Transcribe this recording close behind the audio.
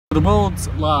The world's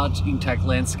large intact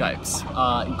landscapes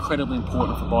are incredibly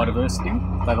important for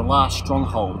biodiversity. They're the last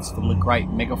strongholds for the great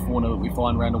megafauna that we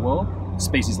find around the world.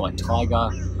 Species like tiger,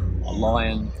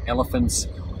 lion, elephants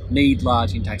need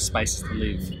large intact spaces to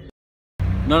live.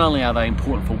 Not only are they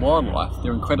important for wildlife,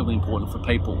 they're incredibly important for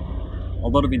people. A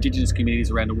lot of indigenous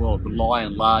communities around the world rely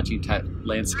on large intact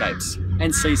landscapes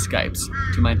and seascapes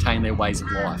to maintain their ways of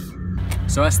life.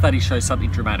 So our study shows something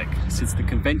dramatic. Since the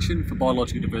Convention for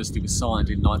Biological Diversity was signed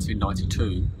in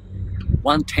 1992,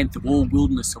 1/10 of all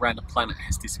wilderness around the planet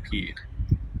has disappeared.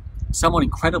 Somewhat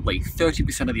incredibly,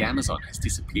 30% of the Amazon has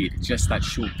disappeared in just that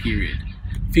short period.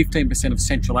 15% of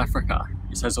Central Africa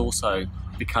has also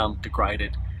become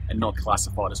degraded and not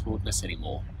classified as wilderness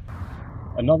anymore.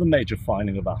 Another major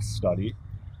finding of our study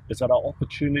is that our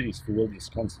opportunities for wilderness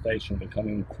conservation are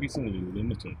becoming increasingly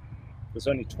limited. There's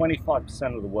only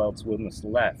 25% of the world's wilderness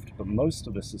left, but most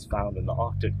of this is found in the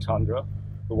Arctic tundra,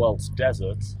 the world's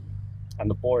deserts, and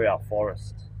the boreal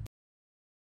forests.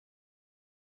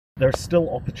 There are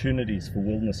still opportunities for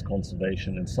wilderness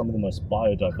conservation in some of the most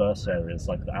biodiverse areas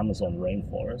like the Amazon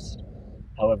rainforest.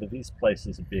 However, these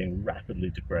places are being rapidly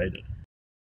degraded.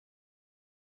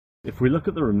 If we look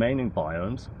at the remaining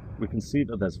biomes, we can see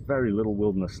that there's very little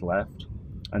wilderness left,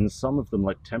 and in some of them,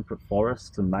 like temperate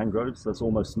forests and mangroves, there's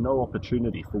almost no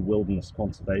opportunity for wilderness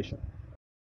conservation.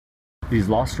 These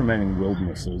last remaining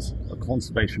wildernesses are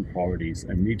conservation priorities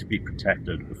and need to be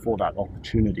protected before that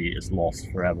opportunity is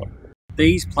lost forever.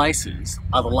 These places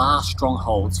are the last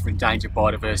strongholds for endangered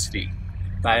biodiversity.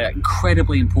 They are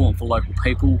incredibly important for local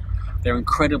people. They're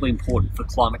incredibly important for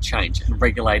climate change and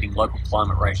regulating local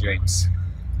climate regimes.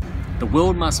 The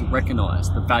world must recognise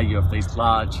the value of these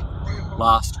large,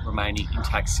 last remaining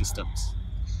intact systems.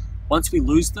 Once we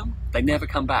lose them, they never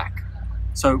come back.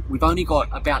 So we've only got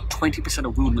about 20%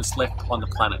 of wilderness left on the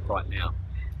planet right now.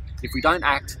 If we don't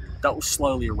act, that will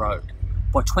slowly erode.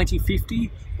 By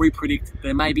 2050, we predict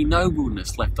there may be no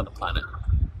wilderness left on the planet.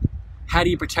 How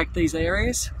do you protect these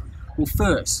areas? Well,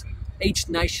 first, each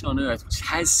nation on Earth which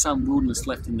has some wilderness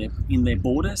left in their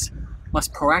borders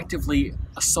must proactively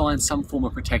assign some form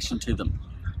of protection to them.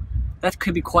 That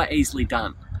can be quite easily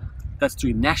done. That's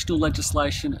through national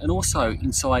legislation and also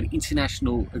inside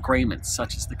international agreements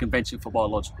such as the Convention for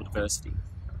Biological Diversity.